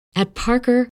At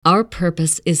Parker, our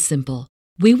purpose is simple.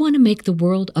 We want to make the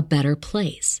world a better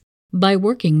place by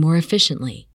working more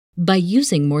efficiently, by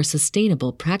using more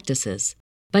sustainable practices,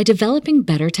 by developing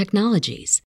better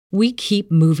technologies. We keep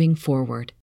moving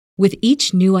forward. With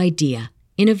each new idea,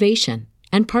 innovation,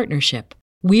 and partnership,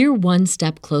 we're one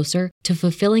step closer to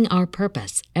fulfilling our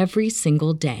purpose every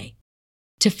single day.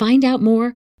 To find out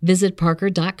more, visit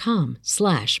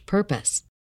parker.com/purpose.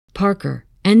 Parker,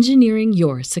 engineering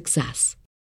your success.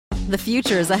 The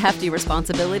future is a hefty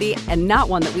responsibility and not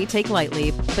one that we take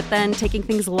lightly. But then taking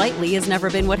things lightly has never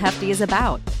been what Hefty is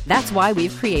about. That's why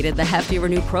we've created the Hefty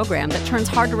Renew program that turns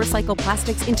hard-to-recycle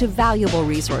plastics into valuable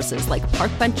resources like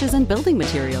park benches and building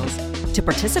materials. To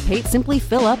participate, simply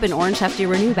fill up an orange Hefty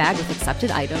Renew bag with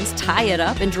accepted items, tie it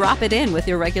up, and drop it in with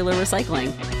your regular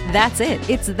recycling. That's it.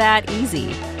 It's that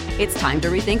easy. It's time to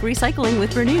rethink recycling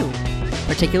with Renew.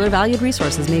 Particular valued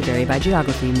resources may vary by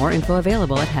geography. More info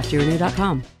available at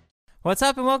heftyrenew.com. What's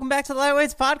up, and welcome back to the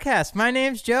Lightweights Podcast. My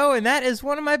name's Joe, and that is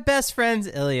one of my best friends,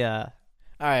 Ilya.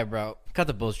 All right, bro. Cut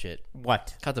the bullshit.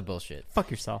 What? Cut the bullshit.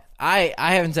 Fuck yourself. I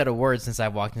haven't said a word since I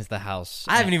walked into the house.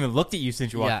 I haven't even looked at you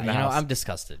since you walked in the house. I'm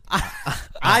disgusted.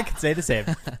 I could say the same.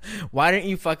 Why didn't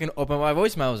you fucking open my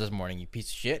voice memos this morning, you piece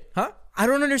of shit? Huh? I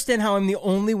don't understand how I'm the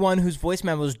only one whose voice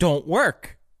memos don't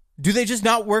work. Do they just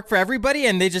not work for everybody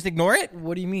and they just ignore it?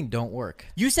 What do you mean, don't work?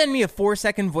 You send me a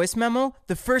 4-second voice memo.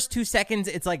 The first 2 seconds,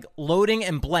 it's like loading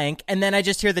and blank, and then I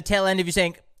just hear the tail end of you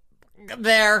saying,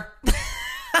 there.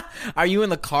 Are you in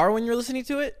the car when you're listening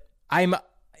to it? I'm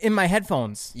in my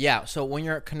headphones. Yeah, so when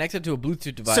you're connected to a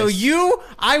Bluetooth device. So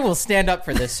I will stand up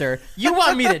for this, sir. You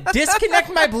want me to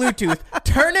disconnect my Bluetooth,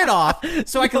 turn it off,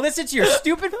 so I can listen to your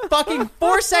stupid fucking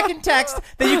 4-second text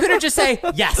that you couldn't just say,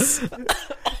 yes.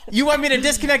 You want me to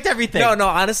disconnect everything? No,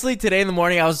 honestly, today in the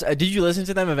morning, did you listen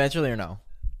to them eventually or no?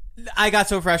 I got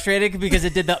so frustrated because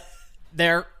it did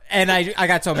there, and I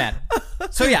got so mad.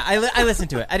 So yeah, I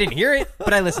listened to it. I didn't hear it,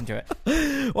 but I listened to it.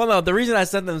 Well, no, the reason I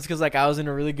sent them is because I was in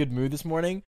a really good mood this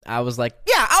morning. I was like,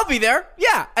 yeah, I'll be there.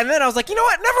 Yeah. And then I was like, you know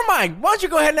what? Never mind. Why don't you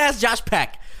go ahead and ask Josh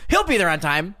Peck? He'll be there on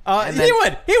time. He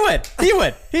would. He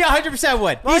 100%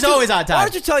 would. He's always on time. Why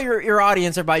don't you tell your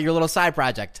audience about your little side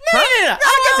project? No.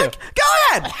 Go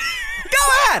ahead.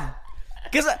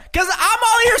 Because I'm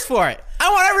all ears for it.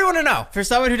 I want everyone to know. For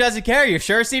someone who doesn't care, you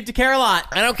sure seem to care a lot.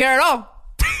 I don't care at all.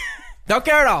 Don't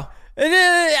care at all.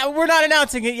 We're not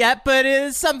announcing it yet,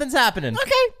 but something's happening.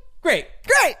 Okay. Great.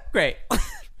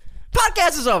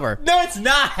 Podcast is over. No, it's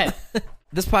not.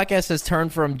 This podcast has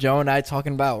turned from Joe and I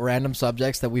talking about random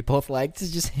subjects that we both like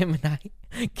to just him and I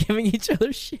giving each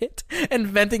other shit and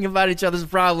venting about each other's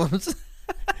problems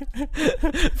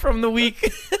from the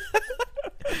week.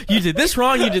 You did this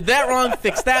wrong. You did that wrong.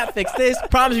 Fix that. Fix this.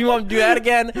 Promise you won't do that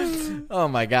again. Oh,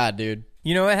 my God, dude.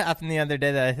 You know what happened the other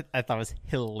day that I thought was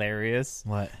hilarious?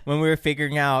 What? When we were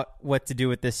figuring out what to do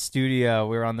with this studio,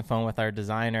 we were on the phone with our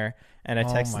designer, and I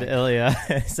texted Ilya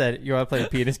and said, you want to play a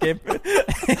penis game?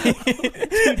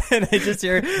 And I just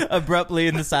hear abruptly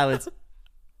in the silence,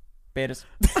 penis.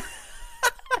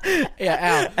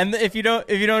 Yeah, ow. And if you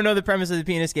don't know the premise of the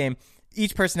penis game,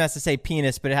 each person has to say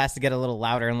penis, but it has to get a little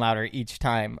louder and louder each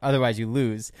time. Otherwise, you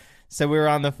lose. So we were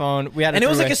on the phone. And it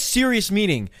was like a serious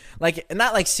meeting. Like,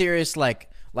 not like serious, like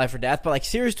life or death, but like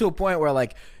serious to a point where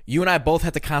like you and I both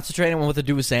had to concentrate on what the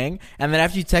dude was saying. And then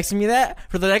after you texted me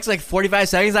that, for the next like 45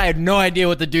 seconds, I had no idea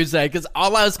what the dude said because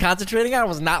all I was concentrating on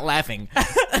was not laughing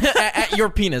at your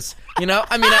penis. You know?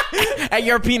 I mean, at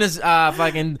your penis,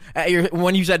 when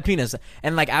you said penis.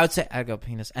 And like I'd go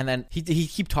penis. And then he'd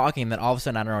keep talking. And then all of a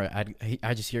sudden, I don't know,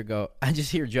 I just hear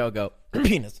Joe go,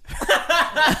 penis.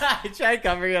 I tried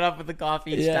covering it up with the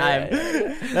coffee each time.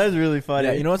 Yeah. That was really funny.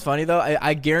 Yeah, you know what's funny though?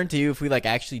 I guarantee you, if we like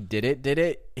actually did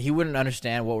it, he wouldn't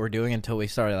understand what we're doing until we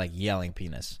started like yelling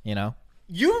penis. You know?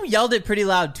 You yelled it pretty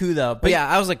loud too, though. But yeah,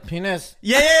 I was like penis.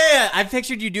 Yeah. I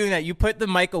pictured you doing that. You put the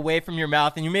mic away from your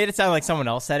mouth and you made it sound like someone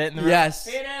else said it in the room. Yes.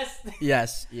 Penis.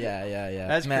 Yes. Yeah.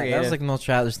 That's creative. That was like the most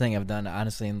childish thing I've done,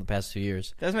 honestly, in the past 2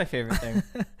 years. That was my favorite thing.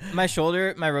 My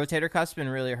shoulder, my rotator cuff's been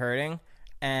really hurting,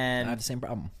 and I have the same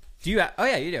problem. Do you? Oh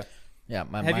yeah, you do. Yeah.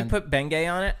 Have you put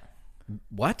Bengay on it?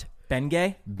 What?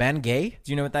 Bengay? Ben Gay?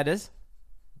 Do you know what that is?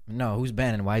 No, who's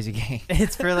Ben and why is he gay?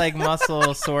 It's for like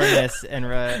muscle soreness and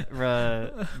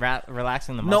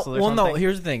relaxing the muscle. No.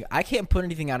 Here's the thing: I can't put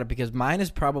anything on it because mine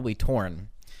is probably torn,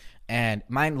 and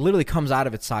mine literally comes out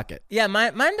of its socket. Yeah,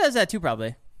 mine does that too,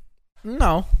 probably.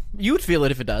 No, you would feel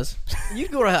it if it does.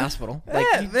 You'd go to the hospital. Like,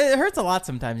 it hurts a lot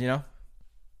sometimes, you know.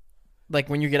 Like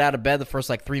when you get out of bed, the first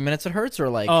like 3 minutes it hurts, or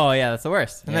like Oh yeah, that's the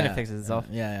worst. And then Yeah. it fixes itself.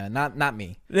 yeah, not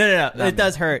me. No. Not It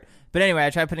does hurt. But anyway, I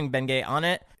tried putting Bengay on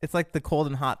it. It's like the cold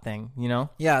and hot thing, you know?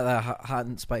 Yeah, the hot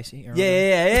and spicy. or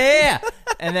Yeah.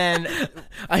 And then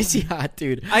Icy hot,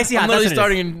 dude. Icy hot, I'm that's literally what it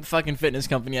starting a fucking fitness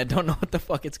company. I don't know what the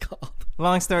fuck it's called.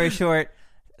 long story short,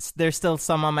 there's still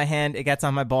some on my hand. It gets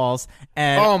on my balls.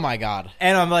 And Oh my god.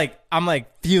 And I'm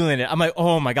like feeling it. I'm like,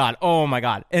 oh my god.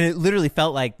 And it literally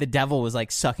felt like the devil was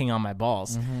like sucking on my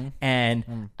balls.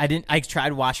 And I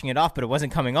tried washing it off, but it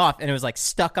wasn't coming off, and it was like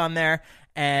stuck on there.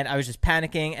 And I was just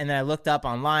panicking, and then I looked up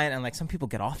online, and like some people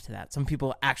get off to that. Some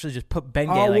people actually just put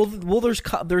Bengay. Well, there's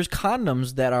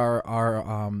condoms that are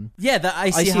yeah, the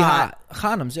icy icy hot.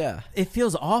 condoms. Yeah. It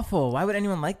feels awful. Why would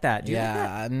anyone like that? Do you like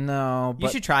that? Yeah, no. You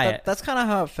should try it. That's kind of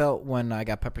how it felt when I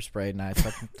got pepper sprayed and I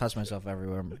touched myself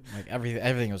everywhere. Like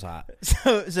everything was hot.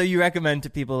 So you recommend to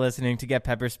people listening to get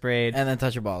pepper sprayed And then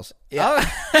touch your balls. Yeah.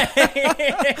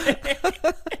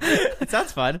 It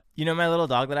sounds fun. You know my little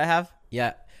dog that I have?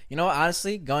 Yeah. You know what?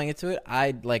 Honestly, going into it,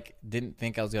 I like didn't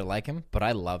think I was gonna like him, but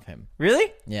I love him. Really?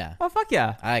 Yeah. Oh, fuck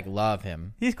yeah. I like love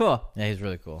him. He's cool. Yeah, he's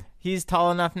really cool. He's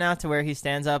tall enough now to where he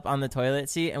stands up on the toilet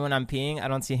seat, and when I'm peeing, I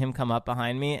don't see him come up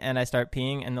behind me, and I start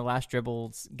peeing, and the last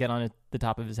dribbles get on the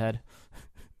top of his head.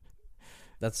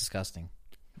 That's disgusting.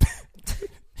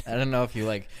 I don't know if you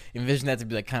like envision that to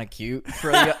be like kind of cute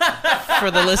for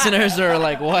the listeners or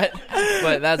like what,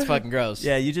 but that's fucking gross.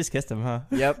 Yeah, you just kissed him, huh?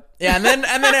 Yep. Yeah, and then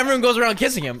everyone goes around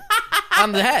kissing him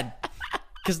on the head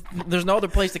because there's no other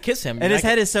place to kiss him. And his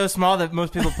head is so small that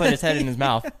most people put his head in his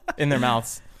mouth, in their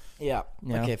mouths. Yeah.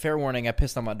 Yeah. Okay. Fair warning. I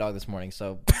pissed on my dog this morning,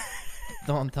 so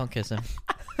don't kiss him.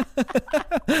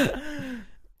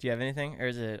 Do you have anything, or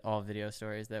is it all video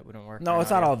stories that wouldn't work? No, for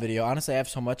it's not audio? all video. Honestly, I have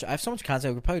so much content.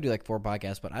 We could probably do like 4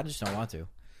 podcasts, but I just don't want to.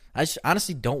 I just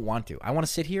honestly don't want to. I want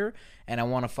to sit here and I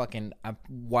want to fucking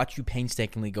watch you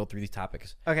painstakingly go through these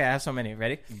topics. Okay, I have so many.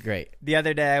 Ready? Great. The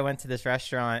other day, I went to this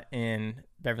restaurant in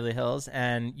Beverly Hills,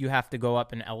 and you have to go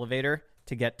up an elevator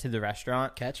to get to the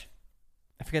restaurant. Catch?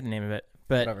 I forget the name of it,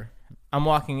 but Whatever. I'm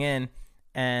walking in,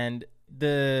 and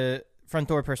the front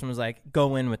door person was like,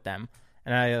 "Go in with them."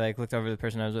 And I like looked over to the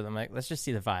person I was with. I'm like, let's just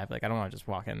see the vibe. Like, I don't want to just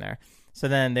walk in there. So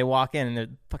then they walk in, and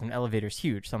the fucking elevator's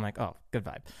huge. So I'm like, oh, good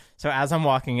vibe. So as I'm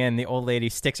walking in, the old lady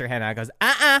sticks her hand out and goes,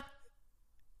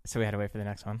 So we had to wait for the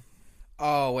next one.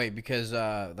 Oh, wait, because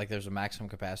like there's a maximum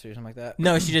capacity or something like that?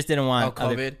 No, she just didn't want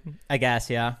COVID? I guess,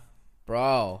 yeah.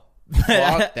 Bro.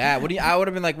 Fuck that. I would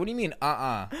have been like, what do you mean,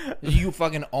 You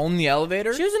fucking own the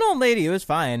elevator? She was an old lady. It was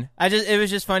fine. It was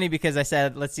just funny because I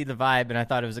said, let's see the vibe, and I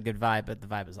thought it was a good vibe, but the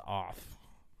vibe was off.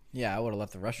 Yeah, I would have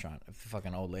left the restaurant if the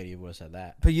fucking old lady would have said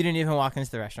that. But you didn't even walk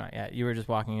into the restaurant yet. You were just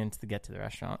walking in to get to the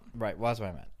restaurant. Right, well, that's what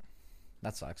I meant.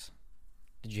 That sucks.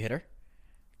 Did you hit her?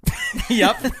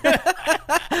 Yep.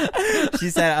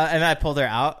 She said, and I pulled her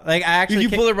out. Like, I actually... You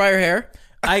pulled her by her hair?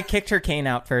 I kicked her cane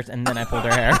out first, and then I pulled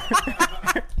her hair.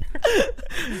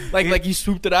 like you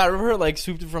swooped it out of her? Like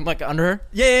swooped it from like under her?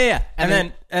 Yeah.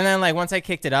 And then like once I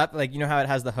kicked it up, like, you know how it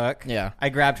has the hook? Yeah. I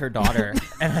grabbed her daughter,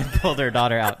 and I pulled her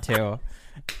daughter out too.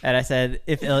 And I said,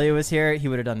 if Ilya was here, he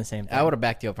would have done the same thing. I would have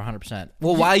backed you up 100%.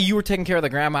 Well, while you were taking care of the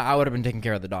grandma, I would have been taking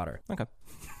care of the daughter. Okay.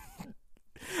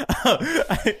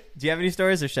 Do you have any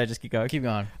stories, or should I just keep going? Keep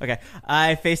going. Okay.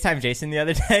 I FaceTimed Jason the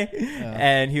other day,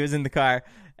 and he was in the car.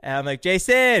 And I'm like,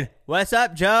 Jason, what's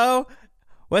up, Joe?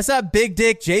 What's up, big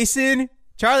dick Jason?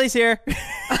 Charlie's here.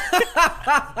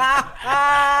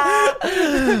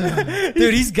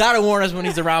 Dude, he's got to warn us when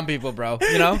he's around people, bro.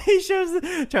 You know? He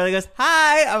shows Charlie goes,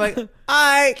 hi. I'm like,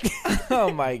 hi. Oh,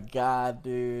 my God,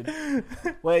 dude.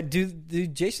 Wait, do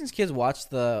Jason's kids watch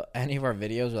any of our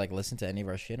videos or like listen to any of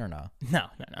our shit or no? No.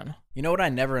 You know what I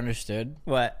never understood?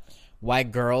 What? Why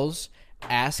girls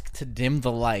ask to dim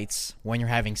the lights when you're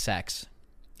having sex.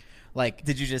 Like,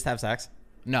 Did you just have sex?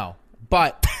 no.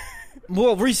 But,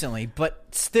 well, recently, but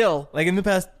still. Like in the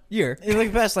past year? In the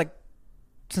past, like,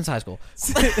 since high school.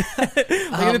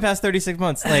 Like in the past 36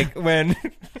 months. Like when...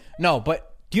 No,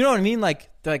 but do you know what I mean? Like,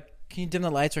 can you dim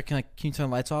the lights or can you turn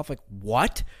the lights off? Like,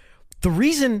 what? The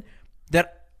reason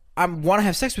that I want to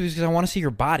have sex with you is because I want to see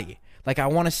your body. Like, I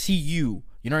want to see you.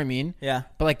 You know what I mean? Yeah.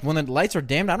 But, like, when the lights are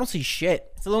dimmed, I don't see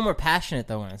shit. It's a little more passionate,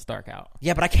 though, when it's dark out.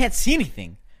 Yeah, but I can't see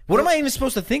anything. What am I even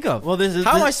supposed to think of? Well,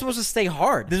 how am I supposed to stay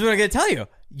hard? This is what I'm going to tell you.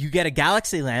 You get a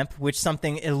galaxy lamp, which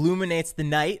something illuminates the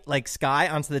night, like sky,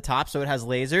 onto the top, so it has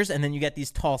lasers, and then you get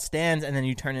these tall stands, and then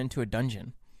you turn it into a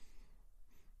dungeon.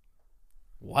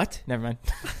 What? Never mind.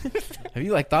 Have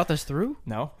you, like, thought this through?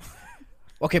 No.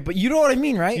 Okay, but you know what I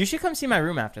mean, right? You should come see my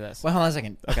room after this. Well, hold on a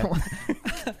second. Okay.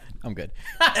 I'm good.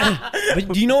 But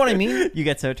do you know what I mean? You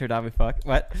get so turned off with fuck.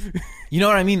 What? You know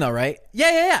what I mean, though, right?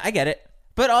 Yeah. I get it.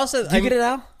 But also, Do you get it,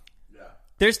 Al? Yeah.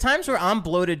 There's times where I'm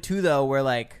bloated too, though, where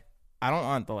like I don't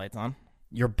want the lights on.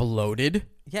 You're bloated?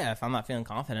 Yeah, if I'm not feeling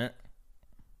confident.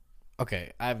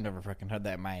 Okay, I've never freaking heard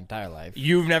that in my entire life.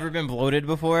 You've never been bloated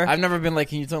before? I've never been like,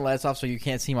 can you turn the lights off so you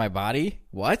can't see my body?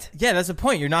 What? Yeah, that's the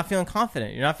point. You're not feeling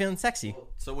confident. You're not feeling sexy.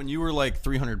 So when you were like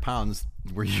 300 pounds,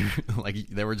 were you like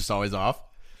they were just always off?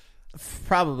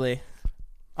 Probably.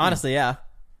 Honestly, yeah.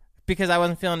 Because I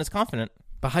wasn't feeling as confident.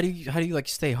 But how do you like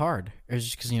stay hard? Or is it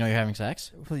just because you know you're having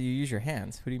sex? Well, you use your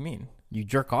hands. What do you mean? You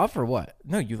jerk off or what?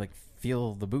 No, you like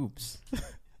feel the boobs.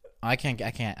 I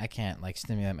can't like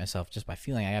stimulate myself just by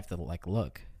feeling. I have to like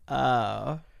look.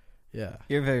 Oh. Yeah.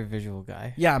 You're a very visual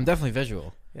guy. Yeah, I'm definitely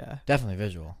visual. Yeah. Definitely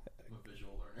visual. I'm a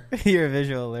visual learner. You're a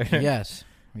visual learner. Yes.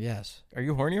 Are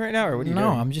you horny right now, or what are you No,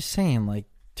 doing? I'm just saying, like,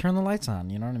 turn the lights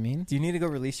on. You know what I mean? Do you need to go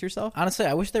release yourself? Honestly,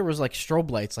 I wish there was like strobe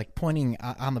lights, like pointing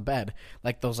on the bed,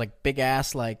 like those like big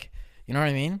ass, like, you know what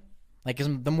I mean? Like, 'cause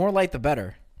the more light, the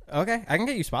better. Okay. I can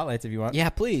get you spotlights if you want. Yeah,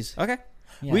 please. Okay.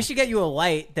 Yeah. We should get you a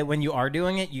light that when you are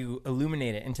doing it, you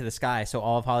illuminate it into the sky so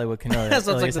all of Hollywood can know that.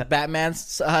 So it's like the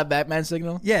Batman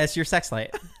signal. Yeah, it's your sex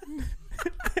light.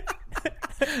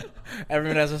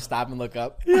 Everyone has to stop and look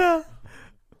up. Yeah.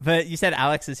 But you said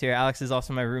Alex is here. Alex is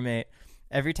also my roommate.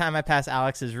 Every time I pass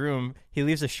Alex's room, he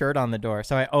leaves a shirt on the door.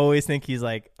 So I always think he's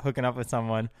like hooking up with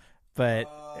someone. But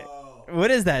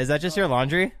what is that? Is that just your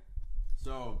laundry?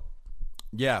 So,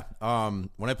 yeah.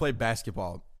 When I play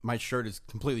basketball, my shirt is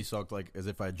completely soaked, like as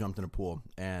if I jumped in a pool,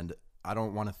 and I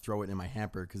don't want to throw it in my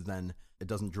hamper because then it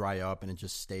doesn't dry up and it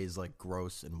just stays like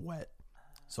gross and wet.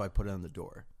 So I put it on the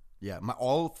door. Yeah,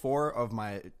 all 4 of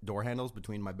my door handles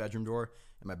between my bedroom door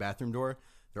and my bathroom door,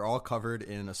 they're all covered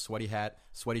in a sweaty hat,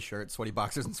 sweaty shirt, sweaty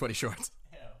boxers, and sweaty shorts.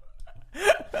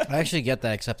 I actually get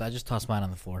that, except I just toss mine on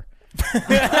the floor.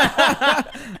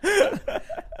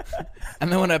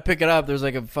 And then when I pick it up, there's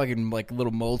like a fucking like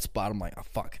little mold spot. I'm like, oh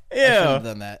fuck. I Ew. shouldn't have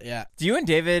done that. Yeah. Do you and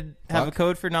David have a Fuck.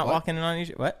 code for not What? walking in on each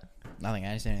What? Nothing. I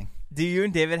didn't say anything. Do you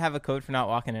and David have a code for not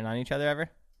walking in on each other ever?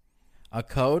 A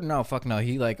code? No, fuck no.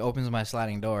 He like opens my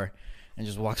sliding door and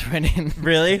just walks right in.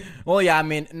 Really? Well, yeah. I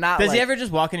mean, not. Does like, he ever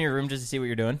just walk in your room just to see what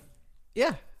you're doing?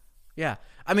 Yeah. Yeah.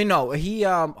 I mean, no. He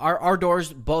our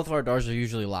doors, both of our doors are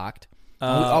usually locked. We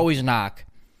always knock.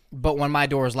 But when my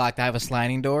door is locked, I have a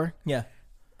sliding door. Yeah.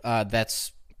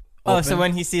 That's. Oh, open. so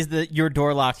when he sees your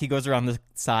door locked, he goes around the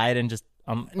side and just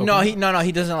No, opens?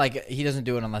 he doesn't he doesn't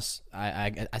do it unless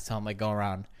I tell him like go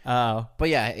around. Oh, But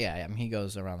yeah, I mean, he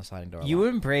goes around the sliding door. a you lot.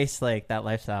 embrace like that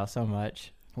lifestyle so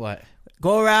much. What?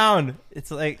 Go around.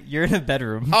 It's like you're in a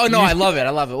bedroom. Oh no, I love it.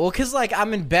 Well, cause like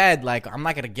I'm in bed, like I'm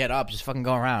not gonna get up, just fucking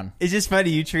go around. It's just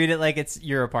funny. You treat it like it's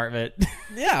your apartment.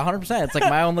 Yeah, 100%. It's like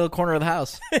my own little corner of the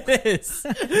house. It is.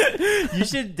 You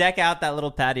should deck out that little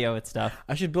patio with stuff.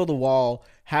 I should build a wall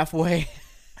halfway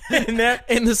In there.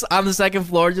 on the second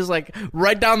floor, just like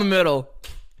right down the middle,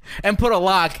 and put a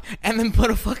lock, and then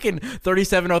put a fucking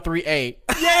 37038.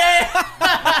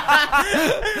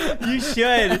 You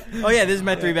should. Oh yeah, this is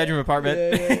my 3-bedroom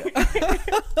apartment.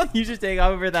 You should take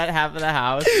over that half of the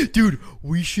house. Dude,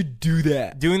 we should do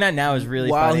that Doing that now is really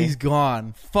while funny. he's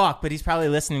gone. Fuck, but he's probably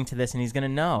listening to this and he's gonna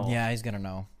know. Yeah, he's gonna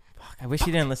know. Fuck, I wish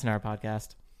he didn't listen to our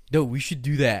podcast. No, we should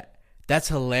do that. That's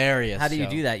hilarious. How do you yo.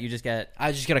 do that? You just get.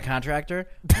 I just get a contractor.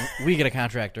 We get a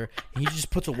contractor. And he just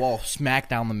puts a wall smack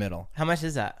down the middle. How much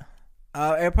is that?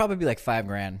 It'll probably be like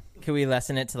 $5,000. Can we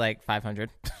lessen it to like 500?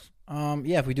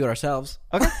 Yeah, if we do it ourselves.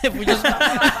 Okay. if we just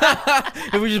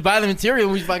buy the material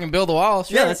and we fucking build a wall,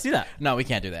 sure. Yeah, let's do that. No, we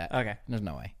can't do that. Okay. There's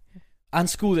no way. On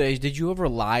school days, did you ever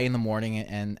lie in the morning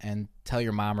and tell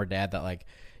your mom or dad that like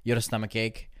you had a stomach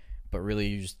ache, but really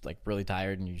you just like really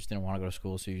tired and you just didn't want to go to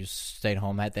school, so you just stayed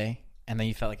home that day, and then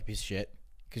you felt like a piece of shit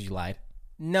because you lied?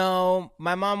 No,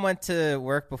 my mom went to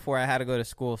work before I had to go to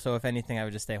school, so if anything, I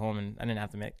would just stay home and I didn't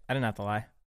have to lie.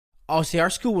 Oh, see, our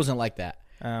school wasn't like that.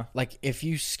 Oh. Like if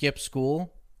you skip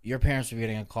school, your parents were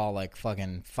getting a call like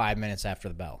fucking 5 minutes after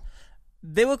the bell.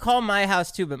 They would call my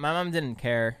house too, but my mom didn't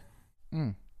care.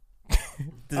 Mm.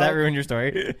 Does that ruin your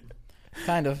story?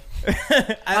 Kind of.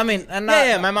 I mean, and not,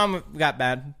 Yeah, my mom got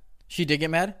mad. She did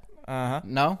get mad? Uh-huh.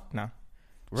 No? No.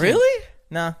 Really?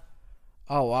 No.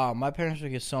 Oh wow, my parents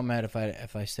would get so mad if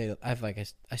I stayed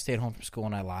home from school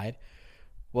and I lied.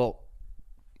 Well,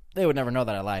 they would never know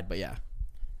that I lied, but yeah.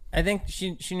 I think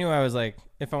she knew I was like,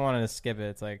 if I wanted to skip it,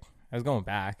 it's like I was going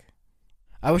back.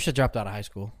 I wish I dropped out of high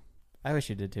school. I wish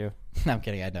you did too. No, I'm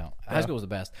kidding, I don't. High school was the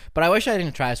best. But I wish I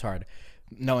didn't try as hard,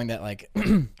 knowing that like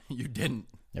You didn't.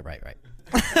 Yeah, right.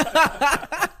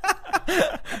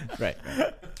 Right.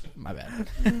 My bad.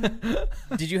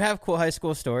 Did you have cool high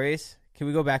school stories? Can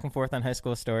we go back and forth on high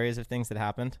school stories of things that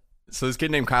happened? So this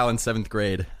kid named Kyle in 7th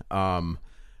grade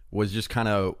was just kind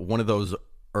of one of those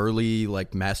early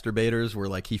like masturbators where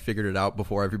like he figured it out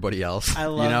before everybody else. I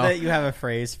love that you have a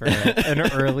phrase for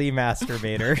an early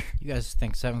masturbator. You guys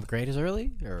think 7th grade is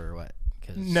early or what?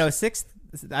 No, 6th.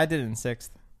 I did it in 6th.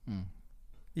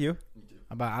 You?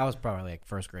 I was probably like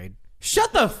 1st grade.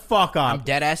 Shut the fuck up. I'm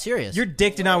dead ass serious. Your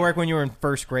dick did not work when you were in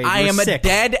 1st grade. I am sick. a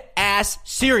dead ass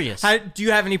serious. Do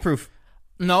you have any proof?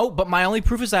 No, but my only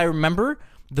proof is I remember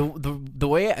the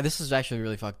way this is actually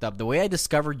really fucked up. The way I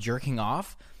discovered jerking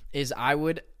off is I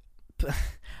would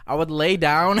lay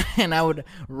down and I would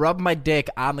rub my dick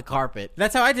on the carpet.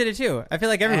 That's how I did it too. I feel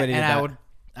like everybody did that. I would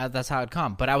that's how it'd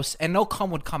come. But no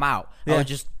cum would come out. Yeah. I would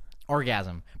just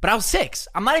orgasm. But I was 6.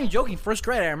 I'm not even joking. 1st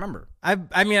grade, I remember. I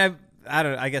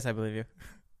guess I believe you.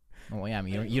 Well, yeah, I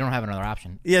mean, you don't have another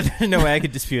option. Yeah, there's no way I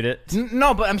could dispute it.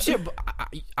 No, but I'm serious.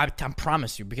 I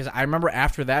promise you, because I remember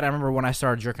after that, I remember when I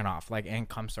started jerking off, like, and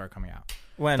cum started coming out.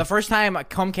 When? The first time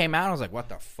cum came out, I was like, what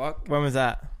the fuck? When was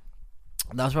that?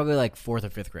 That was probably like 4th or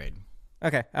 5th grade.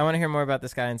 Okay, I want to hear more about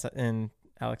this guy in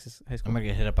Alex's high I'm school. going to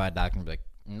get hit up by a doctor and be like,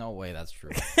 no way that's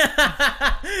true.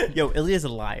 Yo, Ilya's a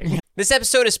liar. This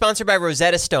episode is sponsored by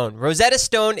Rosetta Stone. Rosetta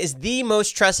Stone is the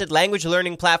most trusted language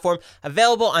learning platform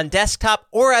available on desktop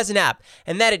or as an app,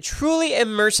 and that it truly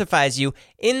immersifies you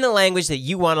in the language that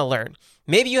you want to learn.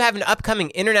 Maybe you have an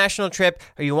upcoming international trip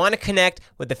or you want to connect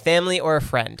with a family or a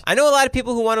friend. I know a lot of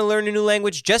people who want to learn a new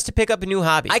language just to pick up a new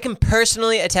hobby. I can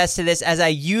personally attest to this as I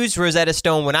used Rosetta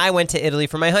Stone when I went to Italy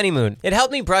for my honeymoon. It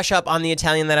helped me brush up on the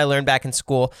Italian that I learned back in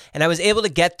school, and I was able to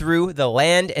get through the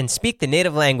land and speak the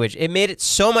native language. It made it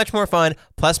so much more fun,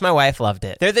 plus my wife loved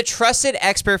it. They're the trusted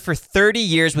expert for 30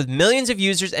 years with millions of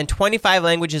users and 25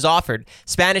 languages offered.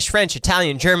 Spanish, French,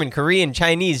 Italian, German, Korean,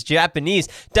 Chinese, Japanese,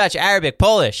 Dutch, Arabic,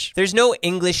 Polish. There's no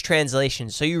English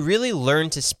translation, so you really learn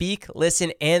to speak,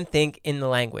 listen, and think in the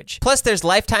language. Plus, there's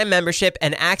lifetime membership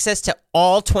and access to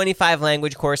all 25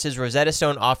 language courses Rosetta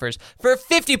Stone offers for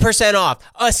 50% off.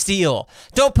 A steal.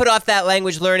 Don't put off that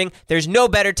language learning. There's no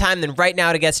better time than right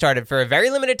now to get started. For a very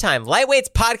limited time, Lightweight's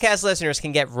podcast listeners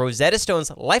can get Rosetta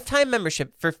Stone's lifetime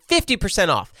membership for 50%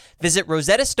 off. Visit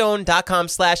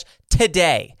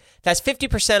rosettastone.com/today. That's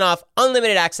 50% off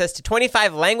unlimited access to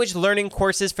 25 language learning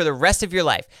courses for the rest of your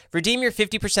life. Redeem your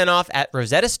 50% off at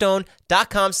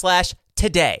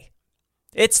rosettastone.com/today.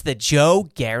 It's the Joe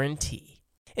guarantee.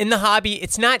 In the hobby,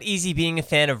 it's not easy being a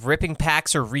fan of ripping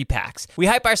packs or repacks. We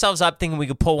hype ourselves up thinking we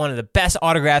could pull one of the best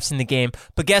autographs in the game,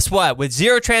 but guess what? With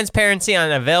zero transparency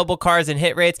on available cards and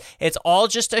hit rates, it's all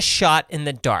just a shot in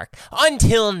the dark.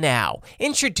 Until now.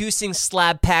 Introducing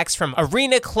slab packs from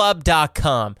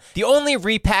arenaclub.com, the only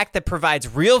repack that provides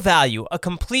real value, a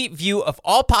complete view of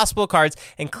all possible cards,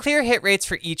 and clear hit rates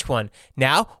for each one.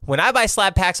 Now, when I buy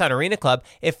slab packs on Arena Club,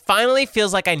 it finally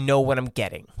feels like I know what I'm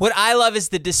getting. What I love is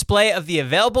the display of the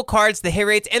available cards, the hit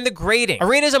rates, and the grading.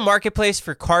 Arena is a marketplace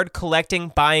for card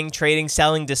collecting, buying, trading,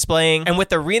 selling, displaying, and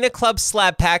with Arena Club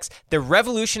slab packs, they're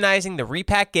revolutionizing the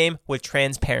repack game with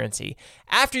transparency.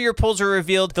 After your pulls are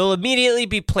revealed, they'll immediately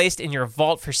be placed in your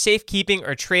vault for safekeeping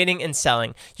or trading and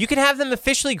selling. You can have them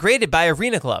officially graded by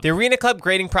Arena Club. The Arena Club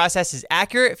grading process is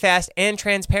accurate, fast, and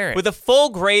transparent, with a full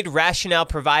grade rationale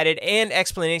provided and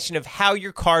explanation of how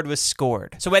your card was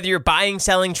scored. So whether you're buying,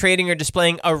 selling, trading, or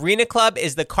displaying, Arena Club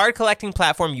is the card collecting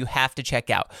platform you have to check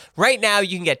out. Right now,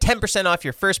 you can get 10% off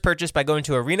your first purchase by going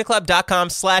to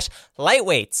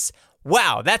arenaclub.com/lightweights.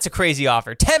 Wow, that's a crazy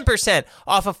offer. 10%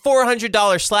 off a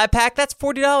 $400 slab pack. That's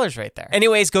 $40 right there.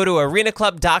 Anyways, go to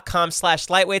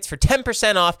arenaclub.com/lightweights for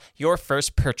 10% off your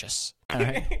first purchase. All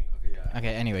right.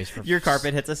 Okay, anyways. Your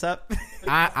carpet hits us up.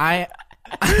 I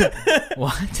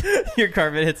what? Your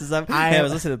carpet hits us up. Hey, I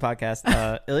was listening to the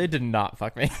podcast. Ilya did not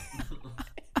fuck me.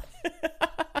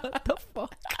 What the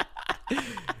fuck?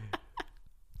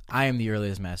 I am the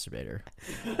earliest masturbator.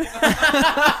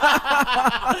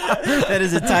 That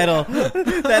is a title.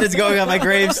 That is going on my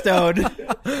gravestone.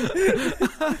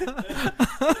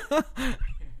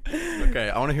 Okay,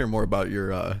 I want to hear more about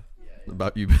your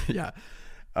about you. Yeah.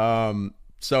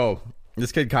 So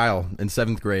this kid Kyle in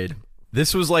 7th grade.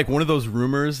 This was like one of those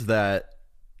rumors that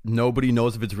nobody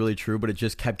knows if it's really true, but it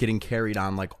just kept getting carried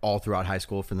on like all throughout high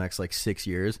school for the next like 6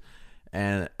 years.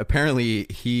 And apparently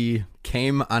he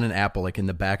came on an apple like in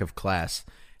the back of class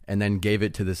and then gave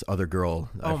it to this other girl.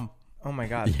 Oh my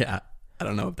God. Yeah. I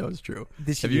don't know if that was true.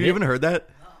 Have you even heard that?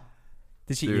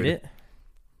 Did she Dude. eat it?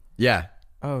 Yeah.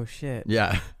 Oh, shit.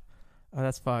 Yeah. Oh,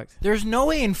 that's fucked. There's no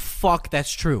way in fuck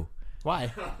that's true.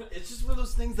 Why? It's just one of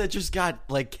those things that just got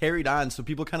like carried on, so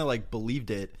people kind of like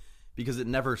believed it because it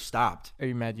never stopped. Are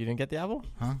you mad you didn't get the apple?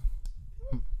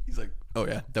 He's like, "Oh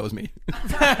yeah, that was me."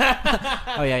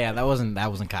 Oh yeah, that wasn't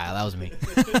Kyle. That was me.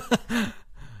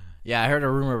 Yeah, I heard a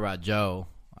rumor about Joe.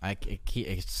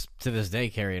 It's to this day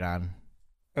carried on.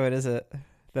 Oh, what is it?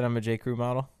 That I'm a J. Crew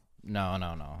model? No,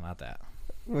 not that.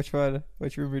 Which one?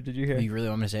 Which rumor did you hear? You really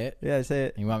want me to say it? Yeah, say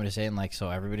it. You want me to say it in, like,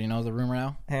 so everybody knows the rumor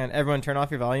now? Hang on, everyone turn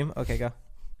off your volume. Okay, go.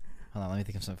 Hold on, let me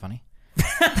think of something funny.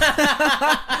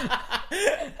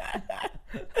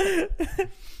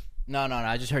 No,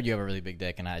 I just heard you have a really big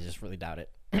dick, and I just really doubt it.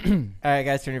 All right,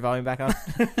 guys, turn your volume back on.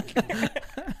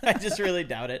 I just really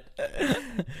doubt it.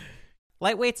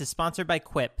 Lightweights is sponsored by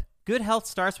Quip. Good health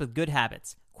starts with good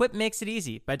habits. Quip makes it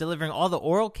easy by delivering all the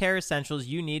oral care essentials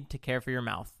you need to care for your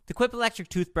mouth. The Quip electric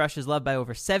toothbrush is loved by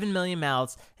over 7 million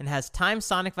mouths and has timed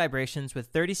sonic vibrations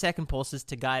with 30-second pulses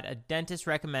to guide a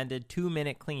dentist-recommended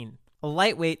 2-minute clean. A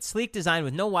lightweight, sleek design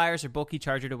with no wires or bulky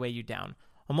charger to weigh you down.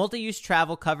 A multi-use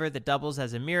travel cover that doubles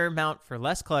as a mirror mount for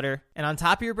less clutter. And on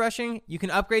top of your brushing, you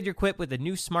can upgrade your Quip with a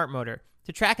new smart motor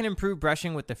to track and improve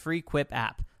brushing with the free Quip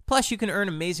app. Plus, you can earn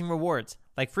amazing rewards,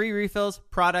 like free refills,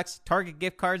 products, Target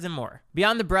gift cards, and more.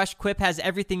 Beyond the brush, Quip has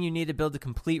everything you need to build a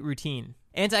complete routine.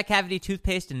 Anti-cavity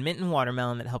toothpaste and mint and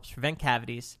watermelon that helps prevent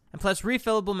cavities. And plus,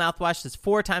 refillable mouthwash that's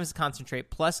 4 times the concentrate,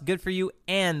 plus good for you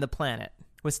and the planet.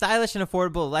 With stylish and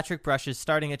affordable electric brushes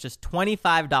starting at just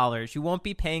 $25, you won't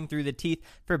be paying through the teeth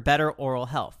for better oral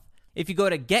health. If you go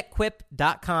to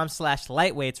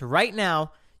getquip.com/lightweights right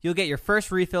now, you'll get your first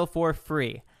refill for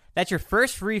free. That's your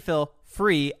first refill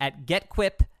free at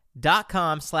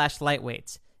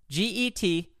getquip.com/lightweights.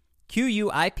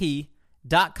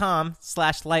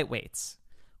 GETQUIP.com/lightweights.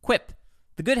 Quip,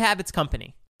 the good habits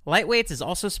company. Lightweights is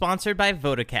also sponsored by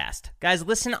Vodacast. Guys,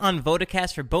 listen on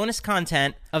Vodacast for bonus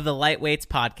content of the Lightweights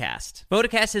podcast.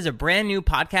 Vodacast is a brand new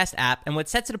podcast app, and what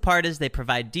sets it apart is they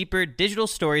provide deeper digital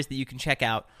stories that you can check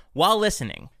out while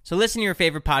listening. So listen to your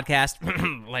favorite podcast,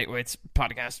 Lightweights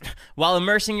podcast, while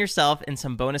immersing yourself in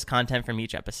some bonus content from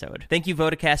each episode. Thank you,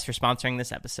 Vodacast, for sponsoring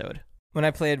this episode. When I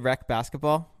played rec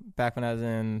basketball back when I was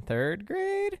in 3rd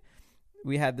grade,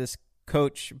 we had this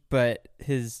coach, but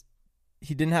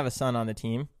he didn't have a son on the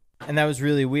team. And that was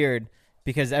really weird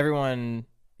because everyone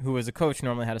who was a coach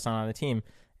normally had a son on the team.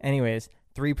 Anyways,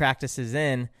 3 practices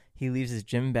in, he leaves his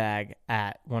gym bag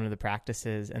at one of the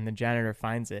practices, and the janitor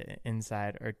finds it.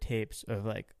 Inside are tapes of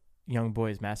like young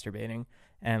boys masturbating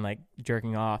and like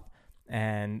jerking off.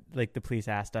 And like the police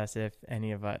asked us if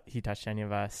he touched any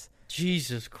of us.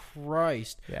 Jesus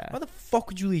Christ. Yeah. Why the fuck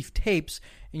would you leave tapes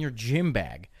in your gym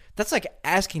bag? That's like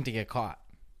asking to get caught.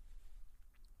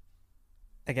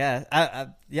 I guess.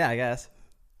 Yeah, I guess.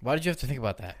 Why did you have to think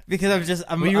about that? Because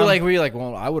were you like,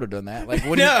 well, I would have done that. Like,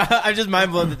 what? No, I'm just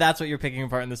mind blown that that's what you're picking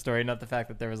apart in the story, not the fact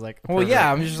that there was like. Well, yeah,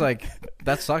 I'm just like,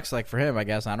 that sucks. Like for him, I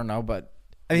guess. I don't know, but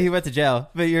I mean, he went to jail,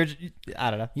 but I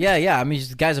don't know. Yeah. I mean,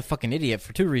 the guy's a fucking idiot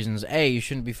for 2 reasons. A, you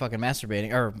shouldn't be fucking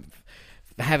masturbating or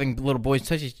having little boys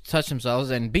touch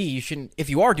themselves, and B, you shouldn't. If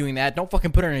you are doing that, don't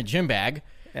fucking put it in a gym bag.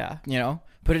 Yeah. You know,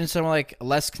 put it in somewhere like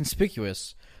less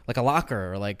conspicuous. Like a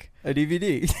locker or like a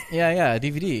DVD. Yeah, a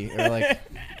DVD or like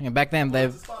back then they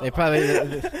probably or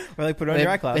like put it on your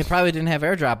iCloud. They probably didn't have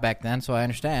AirDrop back then, so I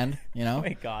understand. You know. Oh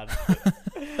my god.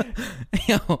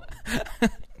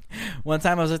 One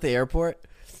time I was at the airport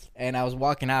and I was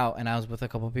walking out and I was with a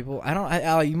couple of people.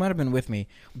 Al, you might have been with me,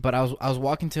 but I was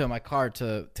walking to my car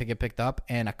to get picked up,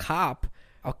 and a cop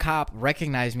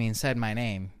recognized me and said my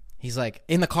name. He's like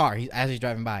in the car as he's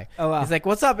driving by. Oh wow. He's like,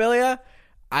 "What's up, Ilya?"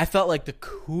 I felt like the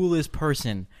coolest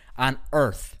person on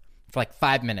earth for like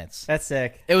 5 minutes. That's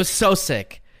sick. It was so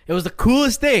sick. It was the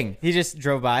coolest thing. He just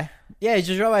drove by? Yeah, he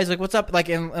just drove by. He's like, "What's up?" Like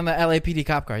in the LAPD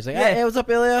cop car. He's like, hey, what's up,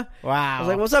 Ilya? Wow. I was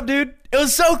like, "What's up, dude?" It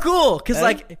was so cool. Because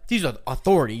like, he's an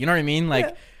authority. You know what I mean?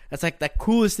 Like, that's like the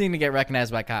coolest thing to get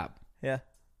recognized by a cop. Yeah.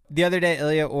 The other day,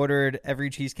 Ilya ordered every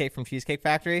cheesecake from Cheesecake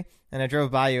Factory, and I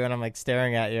drove by you, and I'm like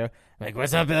staring at you. I'm like,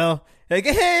 "What's up, Bill?" Like,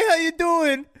 "Hey, how you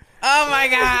doing?" Oh my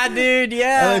god, dude!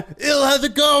 Yeah, like, "Ill, how's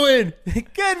it going?"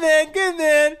 Good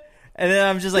man. And then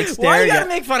I'm just like staring. Why you gotta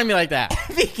make fun of me like that?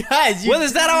 Because well,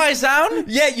 is that how I sound?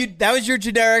 Yeah, that was your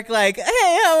generic like,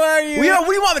 "Hey, how are you?" What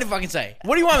do you want me to fucking say?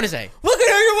 What do you want me to say? Look at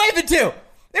who you're waving to.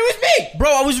 It was me, bro.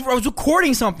 I was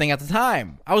recording something at the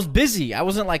time. I was busy. I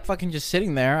wasn't like fucking just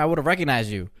sitting there. I would have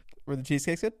recognized you. Were the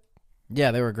cheesecakes good?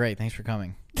 Yeah, they were great. Thanks for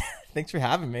coming. Thanks for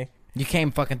having me. You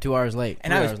came fucking 2 hours late.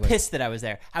 And I was pissed that I was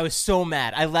there. I was so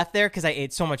mad. I left there because I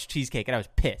ate so much cheesecake, and I was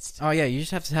pissed. Oh, yeah. You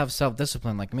just have to have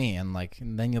self-discipline like me, and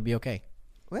then you'll be okay.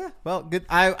 Yeah, well, good.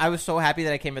 I was so happy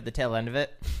that I came at the tail end of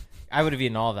it. I would have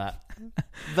eaten all of that.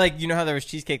 Like, you know how there was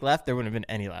cheesecake left? There wouldn't have been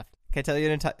any left. Can I tell you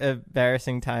an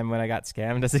embarrassing time when I got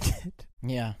scammed as a kid?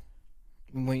 Yeah.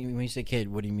 When you say kid,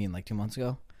 what do you mean? Like 2 months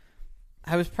ago?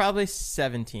 I was probably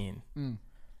 17.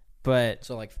 But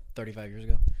So like 35 years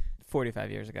ago?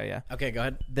 45 years ago, yeah. Okay, go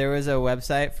ahead. There was a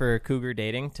website for cougar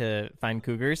dating to find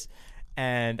cougars.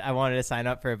 And I wanted to sign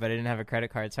up for it, but I didn't have a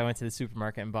credit card. So I went to the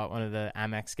supermarket and bought one of the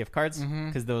Amex gift cards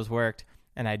because those worked.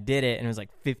 And I did it, and it was like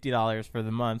 $50 for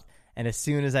the month. And as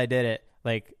soon as I did it,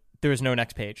 like, there was no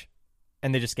next page.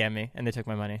 And they just scammed me, and they took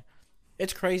my money.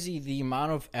 It's crazy the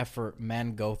amount of effort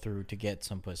men go through to get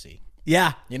some pussy.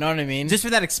 Yeah. You know what I mean? Just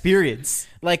for that experience.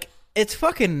 Like, it's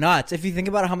fucking nuts. If you think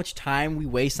about how much time we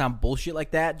waste on bullshit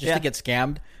like that just to get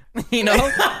scammed, you know?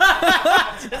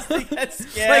 Just to get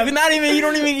scammed. Like, not even, you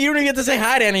don't even get to say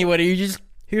hi to anybody. You just,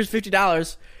 here's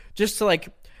 $50 just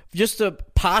to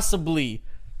possibly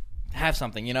have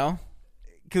something, you know?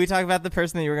 Can we talk about the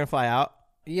person that you were going to fly out?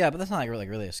 Yeah, but that's not like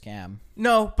really a scam.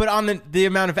 No, but on the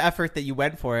amount of effort that you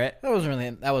went for it. That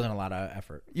wasn't a lot of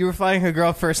effort. You were flying a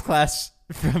girl first class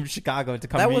from Chicago to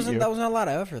come meet you. That wasn't a lot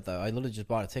of effort, though. I literally just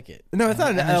bought a ticket. No, it's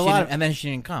not a lot. And then she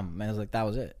didn't come. And I was like, that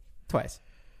was it. Twice.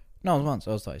 No, it was once.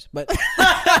 It was twice. But the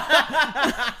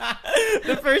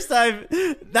first time,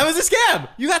 that was a scam.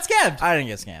 You got scammed. I didn't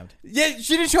get scammed. Yeah,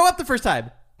 she didn't show up the first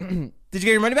time. Did you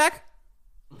get your money back?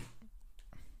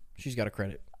 She's got a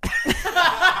credit.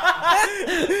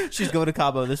 She's going to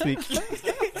Cabo this week. The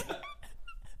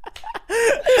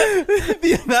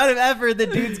amount of effort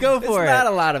that dudes go for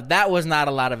That was not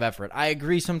a lot of effort. I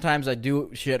agree. Sometimes I do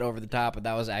shit over the top, but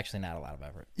that was actually not a lot of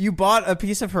effort. You bought a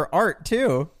piece of her art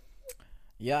too.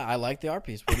 Yeah, I like the art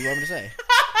piece. What do you want me to say?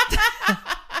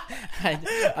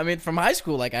 I mean, from high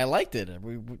school, like I liked it.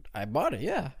 I bought it.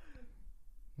 Yeah,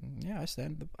 I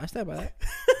stand by that.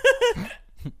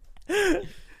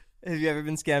 Have you ever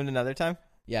been scammed another time?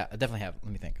 Yeah, I definitely have.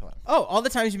 Let me think. Hold on. Oh, all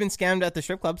the times you've been scammed at the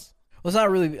strip clubs. Well, it's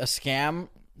not really a scam.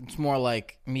 It's more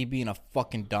like me being a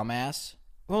fucking dumbass.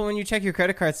 Well, when you check your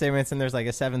credit card statements and there's like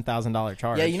a $7,000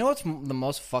 charge. Yeah, you know what's the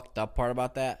most fucked up part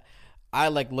about that? I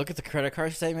like look at the credit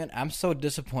card statement. I'm so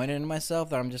disappointed in myself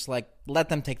that I'm just like, let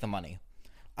them take the money.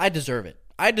 I deserve it.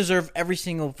 I deserve every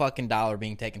single fucking dollar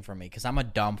being taken from me because I'm a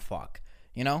dumb fuck.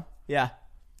 You know? Yeah.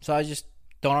 So I just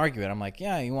don't argue it. I'm like,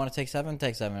 yeah, you want to take 7?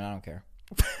 Take 7. I don't care.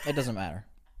 It doesn't matter.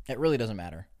 It really doesn't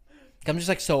matter. I'm just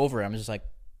like so over it. I'm just like,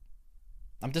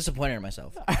 I'm disappointed in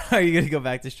myself. Are you going to go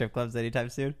back to strip clubs anytime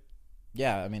soon?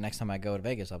 Yeah, I mean, next time I go to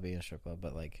Vegas, I'll be in a strip club.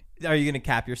 But like, are you going to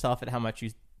cap yourself at how much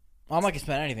you... I'm not going to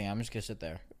spend anything. I'm just going to sit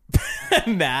there.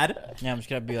 Mad? Yeah, I'm just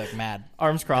going to be like mad.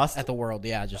 Arms crossed? At the world,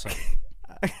 yeah, just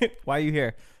like. Why are you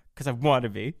here? Because I want to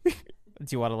be. Do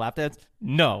you want a lap dance?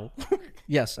 No.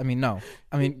 Yes, I mean, no.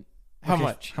 I mean... How okay,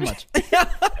 much? How much?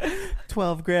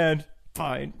 $12,000.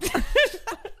 Fine.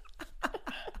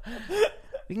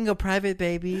 We can go private,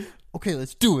 baby. Okay,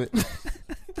 let's do it.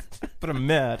 But I'm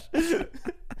mad.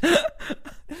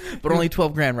 But only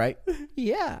 $12,000, right?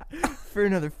 Yeah. For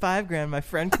another $5,000, my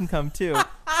friend can come too.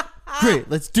 Great,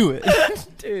 let's do it.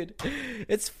 Dude,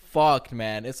 it's fucked,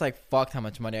 man. It's like fucked how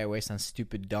much money I waste on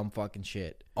stupid, dumb fucking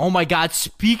shit. Oh my god,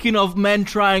 speaking of men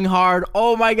trying hard,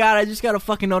 oh my god, I just got a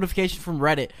fucking notification from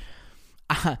Reddit.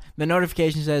 The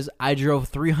notification says, I drove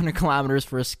 300 kilometers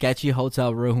for a sketchy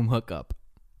hotel room hookup.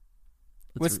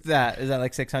 What's that? Is that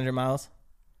like 600 miles?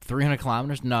 300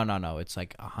 kilometers? No. It's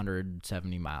like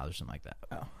 170 miles or something like that.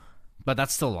 Oh. But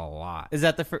that's still a lot. Is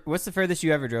that what's the furthest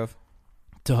you ever drove?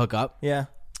 To hook up? Yeah.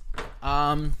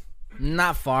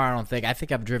 Not far, I don't think. I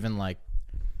think I've driven like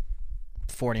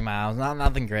 40 miles.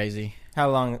 Nothing crazy. How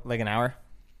long? Like an hour?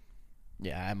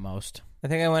 Yeah, at most. I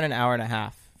think I went an hour and a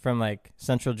half from like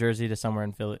central Jersey to somewhere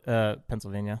in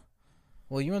Pennsylvania.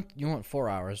 Well, you went 4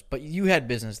 hours, but you had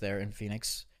business there in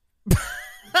Phoenix.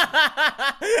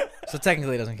 So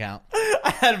technically it doesn't count.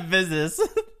 I had business.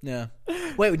 Yeah.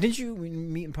 Wait, didn't you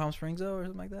meet in Palm Springs though, or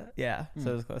something like that? Yeah,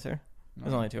 so it was closer. It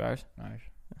was only 2 hours. Nice.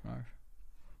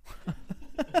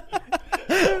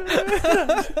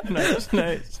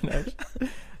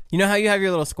 You know how you have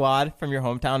your little squad from your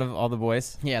hometown of all the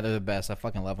boys? Yeah, they're the best. I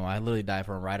fucking love them. I literally die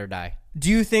for them, ride or die. Do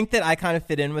you think that I kind of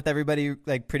fit in with everybody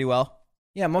like pretty well?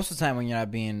 Yeah, most of the time when you're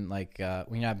not being like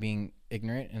when you're not being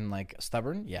ignorant and like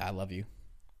stubborn, yeah, I love you.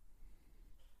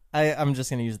 I'm just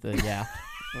gonna use the yeah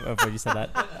of when you said that.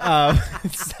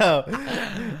 So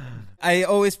I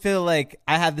always feel like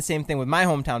I have the same thing with my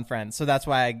hometown friends, so that's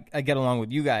why I get along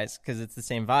with you guys because it's the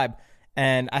same vibe.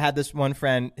 And I had this one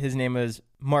friend. His name was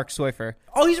Mark Soifer.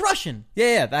 Oh, he's Russian.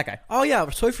 Yeah, that guy. Oh yeah,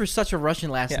 Soifer's such a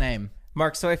Russian last name.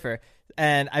 Mark Soifer.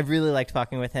 And I really liked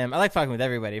fucking with him. I like fucking with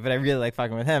everybody, but I really like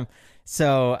fucking with him.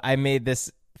 So I made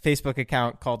this Facebook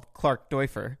account called Clark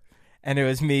Doifer. and it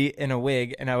was me in a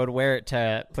wig, and I would wear it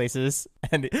to places.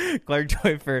 And Clark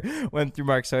Toifer went through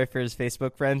Mark Seufer's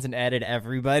Facebook friends and added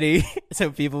everybody.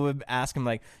 So people would ask him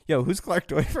like, "Yo, who's Clark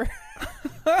Toifer?"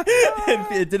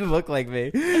 And it didn't look like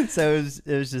me, so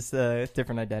it was just a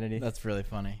different identity. That's really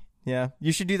funny. Yeah,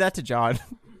 you should do that to John.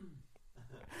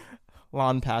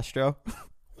 Juan Pastro.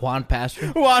 Juan Pastro.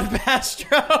 Juan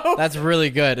Pastro. That's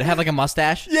really good. It had like a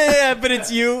mustache. Yeah, but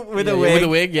it's you with a wig. With a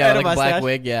wig, yeah, and like a black mustache.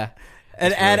 wig, yeah.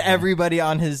 And add everybody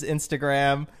on his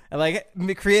Instagram. And like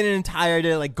create an entire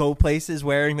day, like go places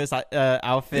wearing this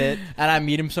outfit. And I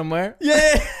meet him somewhere.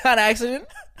 Yeah. On accident.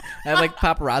 I have like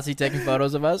paparazzi taking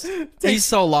photos of us. He's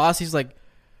so lost. He's like,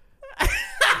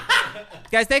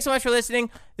 guys, thanks so much for listening.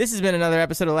 This has been another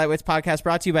episode of Lightweights Podcast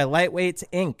brought to you by Lightweights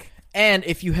Inc. and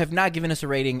if you have not given us a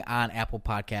rating on Apple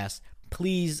Podcasts,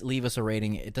 please leave us a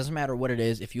rating. It doesn't matter what it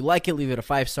is. If you like it, leave it a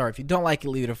 5-star. If you don't like it,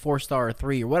 leave it a 4-star or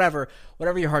 3 or whatever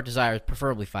your heart desires,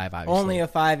 preferably 5, obviously. Only a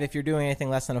 5. If you're doing anything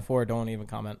less than a 4, don't even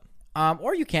comment.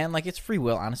 Or you can, like, it's free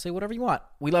will, honestly, whatever you want.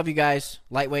 We love you guys.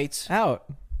 Lightweights.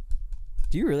 Out.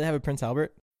 Do you really have a Prince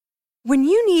Albert? When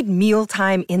you need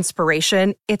mealtime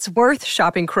inspiration, it's worth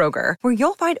shopping Kroger, where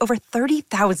you'll find over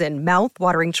 30,000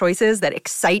 mouth-watering choices that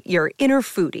excite your inner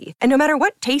foodie. And no matter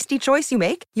what tasty choice you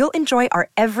make, you'll enjoy our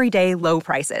everyday low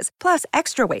prices, plus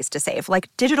extra ways to save,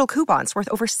 like digital coupons worth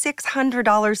over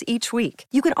 $600 each week.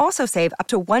 You can also save up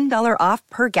to $1 off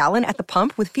per gallon at the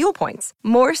pump with fuel points.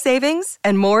 More savings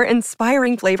and more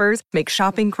inspiring flavors make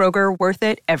shopping Kroger worth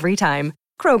it every time.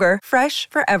 Kroger, fresh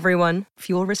for everyone.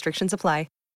 Fuel restrictions apply.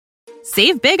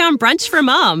 Save big on brunch for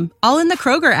mom, all in the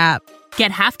Kroger app. Get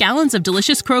half gallons of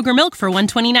delicious Kroger milk for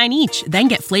 $1.29 each. Then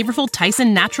get flavorful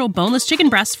Tyson natural boneless chicken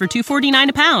breasts for $2.49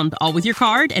 a pound, all with your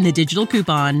card and a digital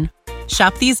coupon.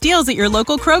 Shop these deals at your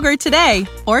local Kroger today,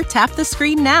 or tap the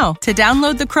screen now to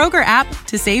download the Kroger app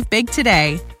to save big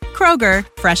today. Kroger,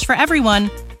 fresh for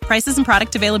everyone. Prices and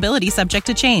product availability subject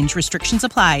to change. Restrictions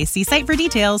apply. See site for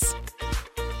details.